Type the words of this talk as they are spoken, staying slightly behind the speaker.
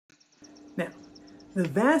Now, the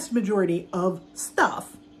vast majority of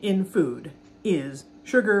stuff in food is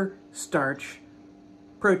sugar, starch,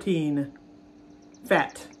 protein,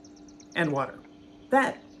 fat, and water.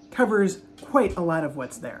 That covers quite a lot of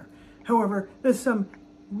what's there. However, there's some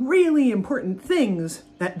really important things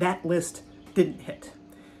that that list didn't hit.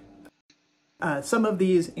 Some of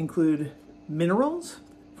these include minerals.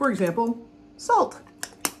 For example, salt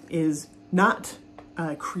is not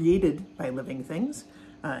created by living things.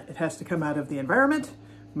 It has to come out of the environment.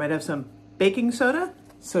 You might have some baking soda,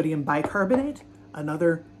 sodium bicarbonate,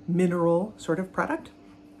 another mineral sort of product.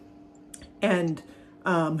 And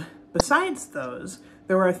besides those,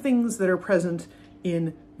 there are things that are present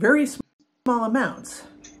in very small amounts.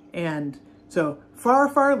 And so far,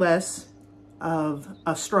 far less of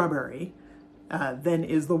a strawberry than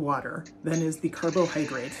is the water, than is the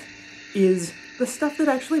carbohydrate, is the stuff that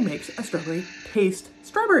actually makes a strawberry taste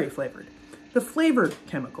strawberry flavored, the flavor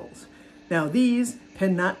chemicals. Now these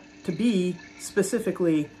tend not to be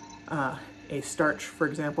specifically a starch, for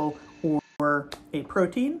example, or a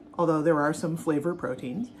protein, although there are some flavor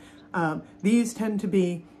proteins. These tend to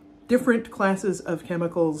be different classes of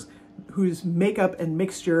chemicals whose makeup and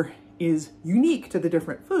mixture is unique to the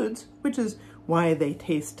different foods, which is why they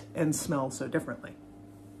taste and smell so differently.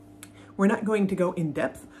 We're not going to go in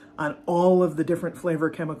depth on all of the different flavor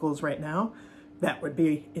chemicals right now. That would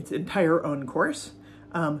be its entire own course.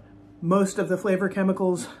 Most of the flavor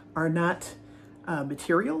chemicals are not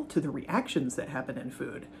material to the reactions that happen in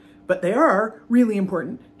food, but they are really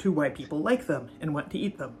important to why people like them and want to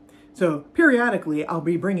eat them. So periodically I'll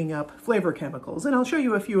be bringing up flavor chemicals, and I'll show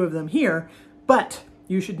you a few of them here, but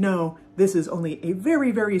you should know this is only a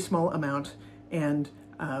very, very small amount, and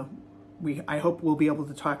I hope we'll be able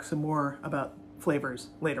to talk some more about flavors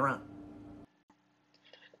later on.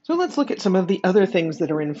 So let's look at some of the other things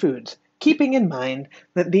that are in foods, keeping in mind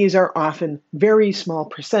that these are often very small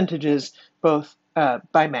percentages, both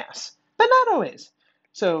by mass, but not always.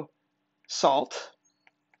 So salt,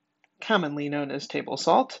 commonly known as table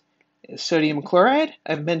salt, is sodium chloride.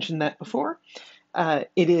 I've mentioned that before.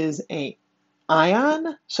 It is an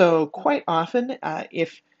ion, so quite often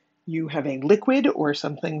if you have a liquid or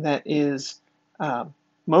something that is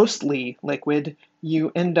mostly liquid,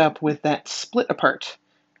 you end up with that split apart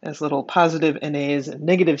as little positive NAs and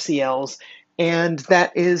negative CLs, and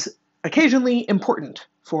that is occasionally important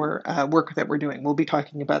for work that we're doing. We'll be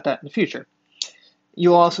talking about that in the future.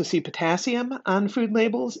 You'll also see potassium on food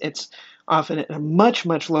labels. It's often at a much,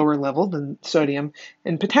 much lower level than sodium,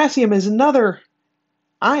 and potassium is another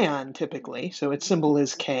ion typically, so its symbol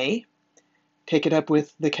is K. Take it up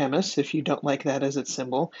with the chemists if you don't like that as its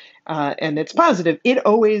symbol, and it's positive. It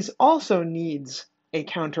always also needs a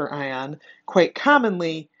counter ion. Quite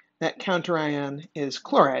commonly, that counter ion is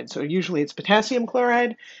chloride. So usually it's potassium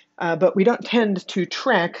chloride, but we don't tend to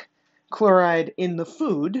track chloride in the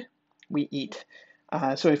food we eat.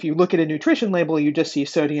 So if you look at a nutrition label, you just see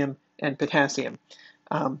sodium and potassium.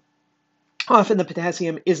 Often the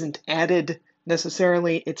potassium isn't added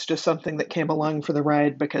necessarily. It's just something that came along for the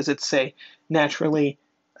ride because it's, say, naturally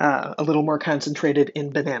a little more concentrated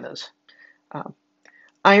in bananas.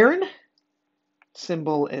 Iron,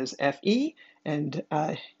 symbol is Fe, and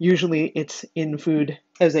usually it's in food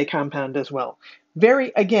as a compound as well.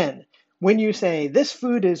 Again, when you say this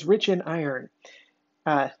food is rich in iron,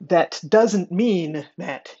 that doesn't mean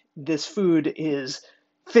that this food is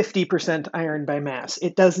 50% iron by mass.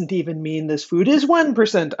 It doesn't even mean this food is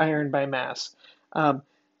 1% iron by mass. In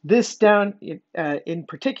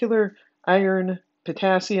particular, iron,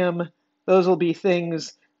 potassium, those will be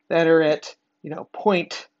things that are at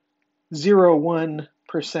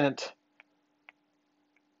 0.01%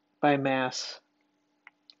 by mass.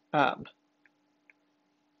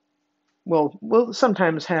 We'll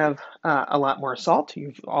sometimes have a lot more salt.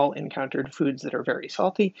 You've all encountered foods that are very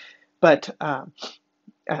salty, but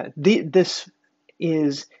this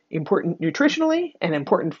is important nutritionally and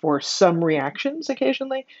important for some reactions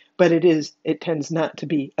occasionally, but it tends not to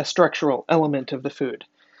be a structural element of the food.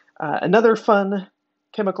 Another fun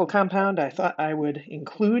chemical compound I thought I would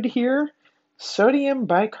include here, sodium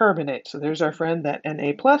bicarbonate. So there's our friend, that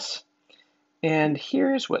Na+. And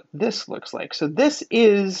here's what this looks like. So this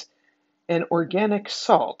is an organic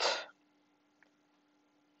salt.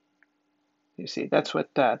 You see, that's what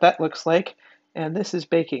that looks like. And this is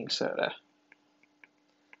baking soda.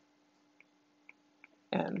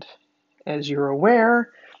 And as you're aware,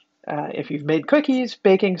 if you've made cookies,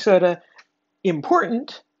 baking soda,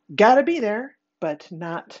 important, gotta be there, but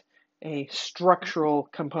not a structural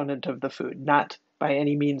component of the food, not by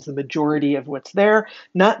any means the majority of what's there,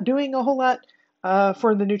 not doing a whole lot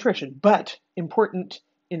for the nutrition, but important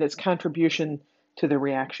in its contribution to the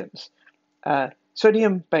reactions.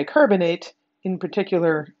 Sodium bicarbonate, in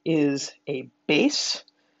particular, is a base.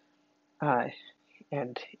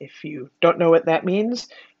 And if you don't know what that means,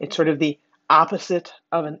 it's sort of the opposite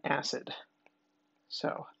of an acid.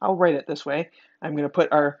 So I'll write it this way. I'm going to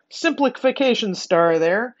put our simplification star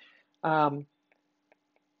there. But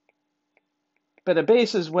a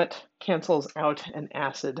base is what cancels out an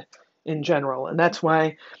acid in general. And that's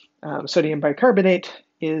why sodium bicarbonate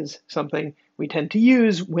is something we tend to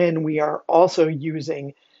use when we are also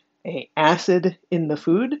using an acid in the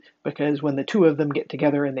food, because when the two of them get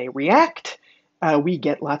together and they react, we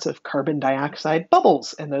get lots of carbon dioxide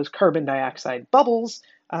bubbles, and those carbon dioxide bubbles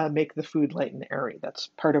make the food light and airy. That's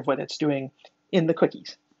part of what it's doing in the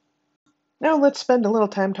cookies. Now let's spend a little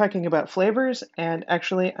time talking about flavors, and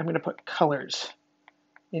actually I'm going to put colors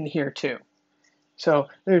in here too. So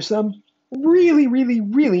there's some really, really,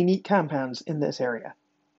 really neat compounds in this area.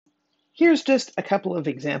 Here's just a couple of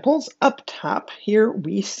examples. Up top here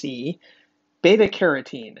we see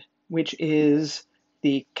beta-carotene, which is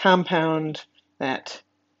the compound that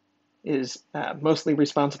is mostly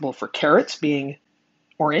responsible for carrots being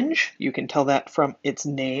orange. You can tell that from its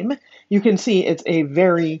name. You can see it's a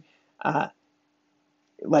very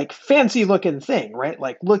like fancy looking thing, right?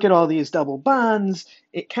 Like look at all these double bonds.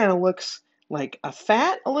 It kind of looks like a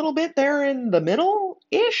fat a little bit there in the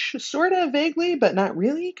middle-ish, sort of vaguely, but not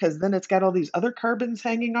really, because then it's got all these other carbons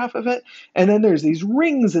hanging off of it. And then there's these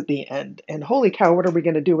rings at the end. And holy cow, what are we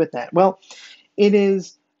going to do with that? Well, it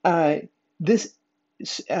is this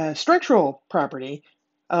structural property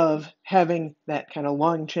of having that kind of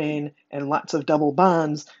long chain and lots of double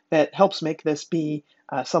bonds that helps make this be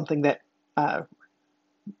something that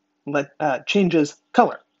changes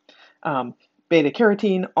color.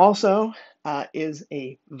 Beta-carotene also is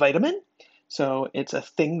a vitamin, so it's a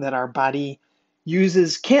thing that our body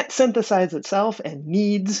uses, can't synthesize itself, and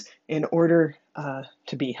needs in order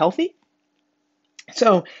to be healthy.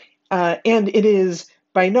 So, and it is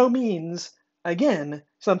by no means, again,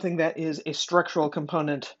 something that is a structural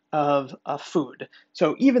component of a food.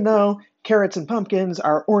 So even though carrots and pumpkins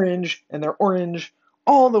are orange, and they're orange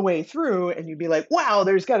all the way through, and you'd be like, wow,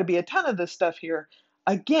 there's got to be a ton of this stuff here.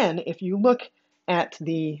 Again, if you look at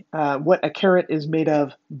the what a carrot is made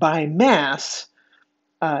of by mass,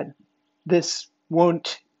 this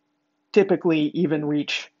won't typically even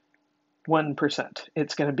reach 1%.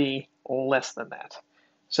 It's going to be less than that.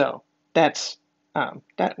 So that's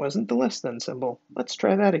that wasn't the less than symbol. Let's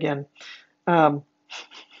try that again. Oh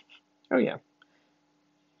yeah,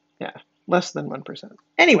 less than 1%.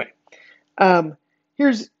 Anyway,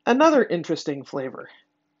 here's another interesting flavor.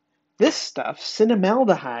 This stuff,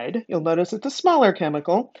 cinnamaldehyde, you'll notice it's a smaller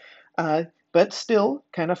chemical, but still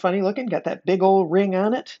kind of funny looking, got that big old ring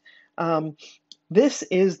on it. This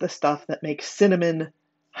is the stuff that makes cinnamon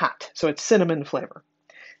hot, so it's cinnamon flavor.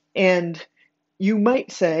 And you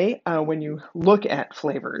might say, when you look at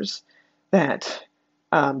flavors, that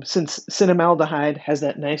since cinnamaldehyde has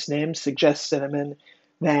that nice name, suggests cinnamon,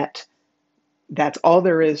 that that's all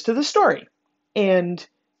there is to the story. And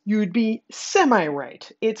you'd be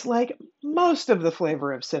semi-right. It's like most of the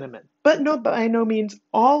flavor of cinnamon, but by no means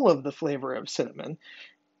all of the flavor of cinnamon.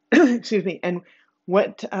 Excuse me. And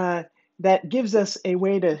what that gives us a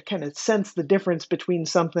way to kind of sense the difference between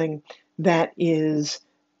something that is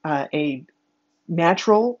a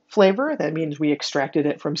natural flavor, that means we extracted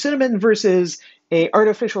it from cinnamon, versus a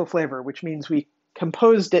artificial flavor, which means we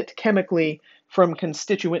composed it chemically from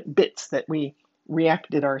constituent bits that we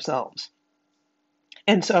reacted ourselves.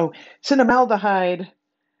 And so cinnamaldehyde,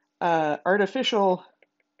 artificial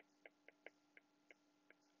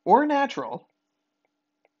or natural,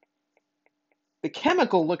 the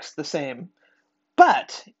chemical looks the same,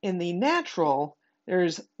 but in the natural,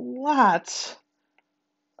 there's lots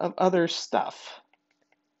of other stuff.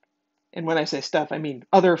 And when I say stuff, I mean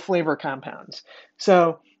other flavor compounds.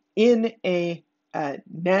 So in a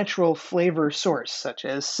natural flavor source, such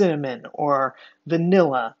as cinnamon or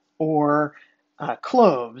vanilla or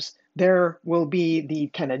cloves, there will be the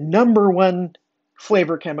kind of number one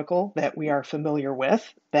flavor chemical that we are familiar with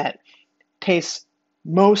that tastes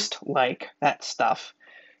most like that stuff.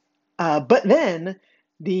 But then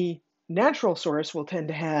the natural source will tend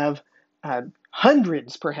to have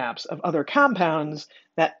hundreds, perhaps, of other compounds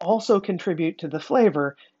that also contribute to the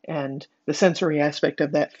flavor and the sensory aspect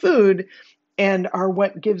of that food, and are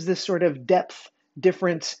what gives this sort of depth,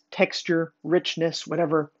 difference, texture, richness,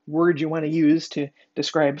 whatever word you want to use to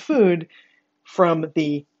describe food, from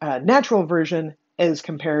the natural version as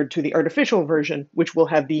compared to the artificial version, which will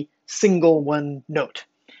have the single one note.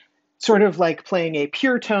 sort of like playing a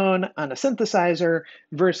pure tone on a synthesizer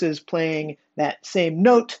versus playing that same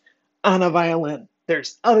note on a violin.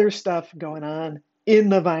 There's other stuff going on in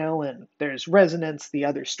the violin. There's resonance, the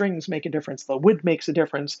other strings make a difference, the wood makes a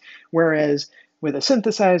difference, whereas with a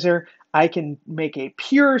synthesizer, I can make a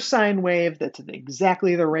pure sine wave that's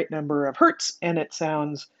exactly the right number of hertz, and it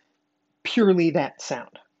sounds purely that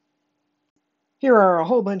sound. Here are a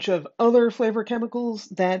whole bunch of other flavor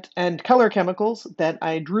chemicals and color chemicals that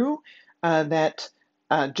I drew that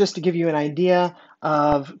just to give you an idea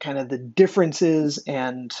of kind of the differences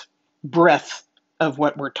and breadth of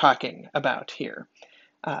what we're talking about here.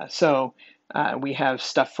 So we have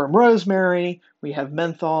stuff from rosemary, we have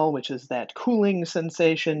menthol, which is that cooling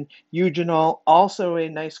sensation, eugenol, also a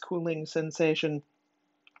nice cooling sensation,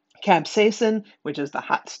 capsaicin, which is the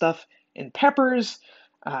hot stuff in peppers,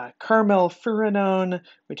 carmelfuranone,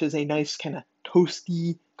 which is a nice kind of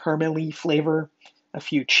toasty, caramely flavor, a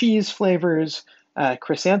few cheese flavors,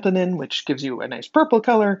 chrysanthemum, which gives you a nice purple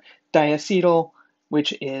color, diacetyl,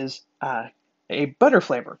 which is a butter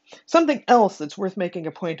flavor. Something else that's worth making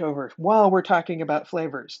a point over while we're talking about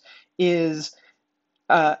flavors is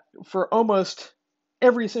for almost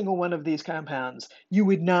every single one of these compounds, you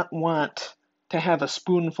would not want to have a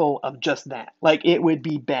spoonful of just that. Like, it would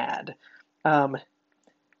be bad.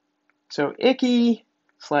 So icky/unsafe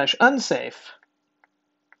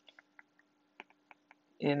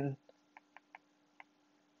in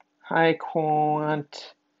high quantity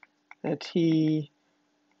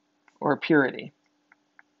or purity.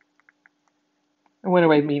 And what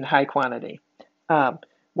do I mean high quantity?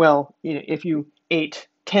 Well, if you ate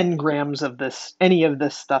 10 grams of any of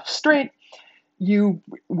this stuff straight, you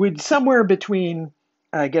would somewhere between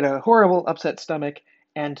get a horrible upset stomach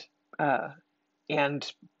and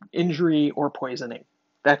injury or poisoning.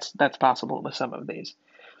 That's possible with some of these.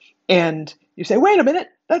 And you say, wait a minute,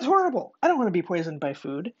 that's horrible. I don't want to be poisoned by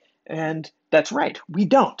food. And that's right, we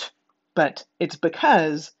don't. But it's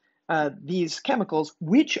because these chemicals,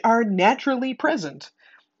 which are naturally present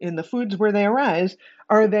in the foods where they arise,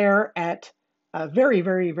 are there at a very,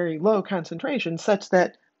 very, very low concentration, such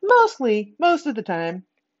that most of the time,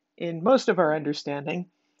 in most of our understanding,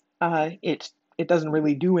 it doesn't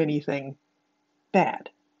really do anything bad.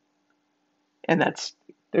 And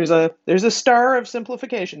there's a star of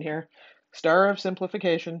simplification here, star of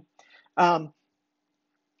simplification. But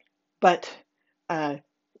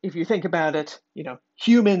if you think about it,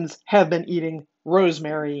 humans have been eating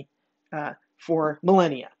rosemary for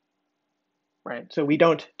millennia, right? So we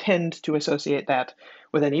don't tend to associate that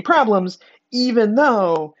with any problems, even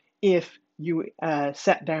though if you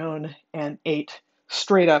sat down and ate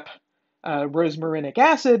straight up rosmarinic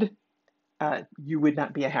acid, you would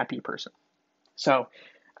not be a happy person. So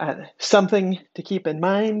something to keep in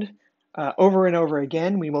mind over and over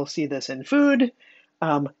again. We will see this in food.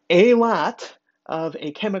 A lot of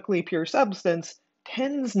a chemically pure substance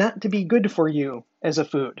tends not to be good for you as a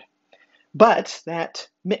food, but that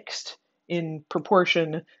mixed in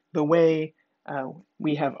proportion the way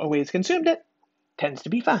we have always consumed it tends to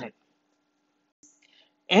be fine.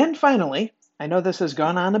 And finally, I know this has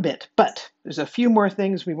gone on a bit, but there's a few more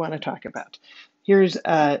things we want to talk about. Here's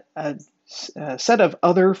a set of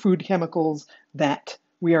other food chemicals that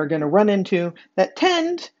we are going to run into that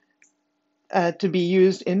tend to be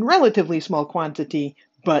used in relatively small quantity,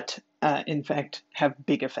 but in fact have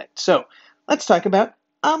big effects. So let's talk about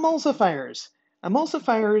emulsifiers.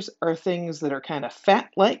 Emulsifiers are things that are kind of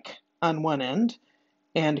fat-like on one end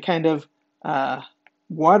and kind of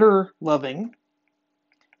water-loving.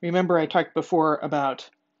 Remember I talked before about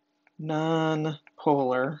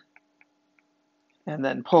non-polar and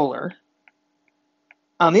then polar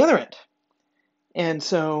on the other end. And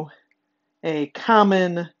so a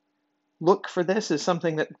common look for this is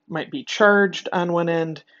something that might be charged on one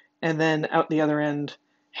end and then out the other end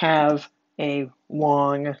have a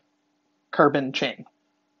long carbon chain.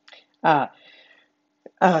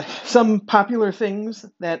 Some popular things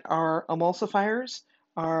that are emulsifiers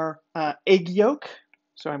are egg yolk.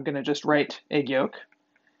 So I'm going to just write egg yolk.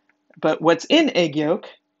 But what's in egg yolk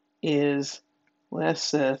is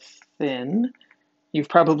lecithin. You've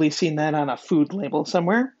probably seen that on a food label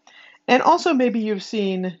somewhere. And also maybe you've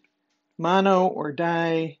seen mono or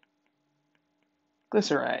diglycerides.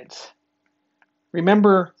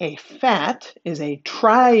 Remember, a fat is a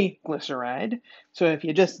triglyceride. So if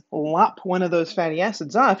you just lop one of those fatty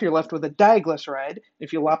acids off, you're left with a diglyceride.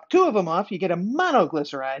 If you lop two of them off, you get a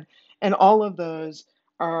monoglyceride. And all of those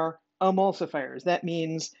are emulsifiers. That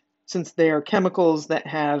means since they are chemicals that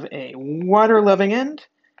have a water-loving end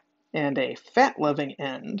and a fat-loving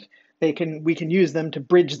end, we can use them to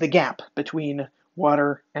bridge the gap between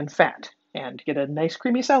water, and fat, and get a nice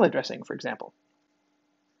creamy salad dressing, for example.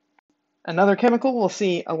 Another chemical we'll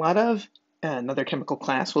see a lot of, another chemical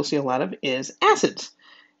class we'll see a lot of is acids.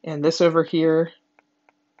 And this over here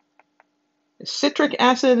is citric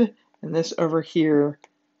acid, and this over here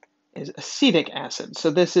is acetic acid.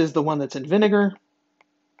 So this is the one that's in vinegar,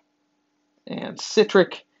 and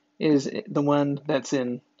citric is the one that's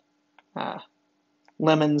in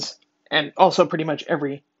lemons, and also pretty much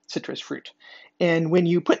every citrus fruit. And when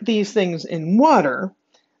you put these things in water,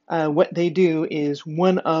 what they do is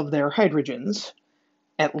one of their hydrogens,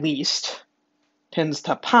 at least, tends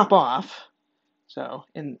to pop off. So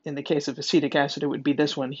in the case of acetic acid, it would be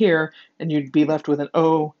this one here, and you'd be left with an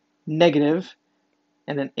O negative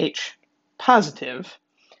and an H positive.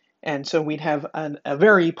 And so we'd have a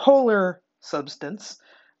very polar substance,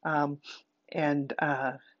 and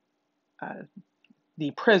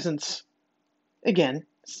the presence, again,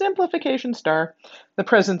 simplification star, the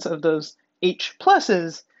presence of those H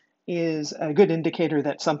pluses is a good indicator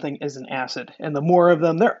that something is an acid. And the more of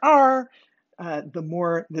them there are, the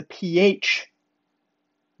more the pH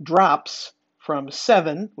drops from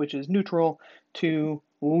 7, which is neutral, to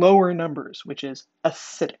lower numbers, which is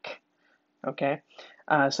acidic. Okay,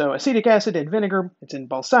 so acetic acid in vinegar, it's in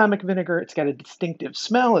balsamic vinegar, it's got a distinctive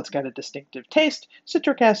smell, it's got a distinctive taste.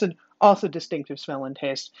 Citric acid, also distinctive smell and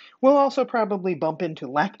taste. We'll also probably bump into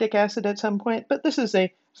lactic acid at some point, but this is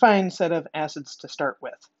a fine set of acids to start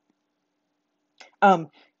with.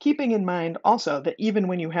 Keeping in mind also that even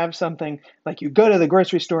when you have something like you go to the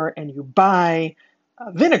grocery store and you buy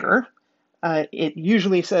vinegar, it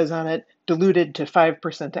usually says on it diluted to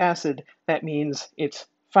 5% acid. That means it's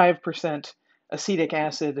 5% acetic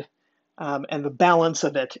acid, and the balance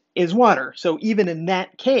of it is water. So even in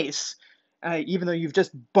that case, even though you've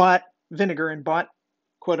just bought vinegar and bought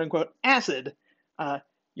quote unquote acid,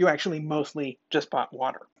 you actually mostly just bought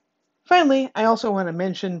water. Finally, I also want to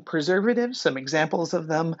mention preservatives. Some examples of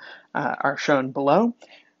them are shown below.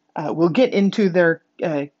 We'll get into their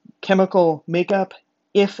chemical makeup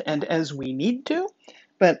if and as we need to,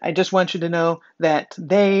 but I just want you to know that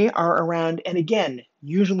they are around, and again,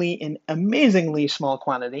 usually in amazingly small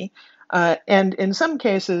quantity, and in some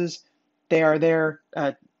cases, they are there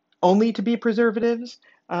only to be preservatives.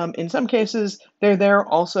 In some cases, they're there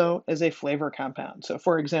also as a flavor compound. So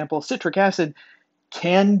for example, citric acid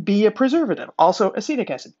can be a preservative. Also, acetic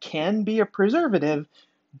acid can be a preservative,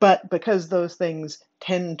 but because those things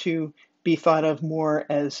tend to be thought of more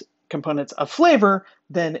as components of flavor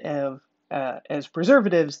than as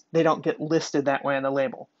preservatives, they don't get listed that way on the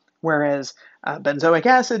label. Whereas benzoic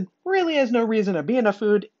acid really has no reason to be in a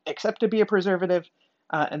food except to be a preservative,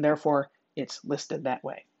 and therefore it's listed that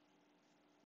way.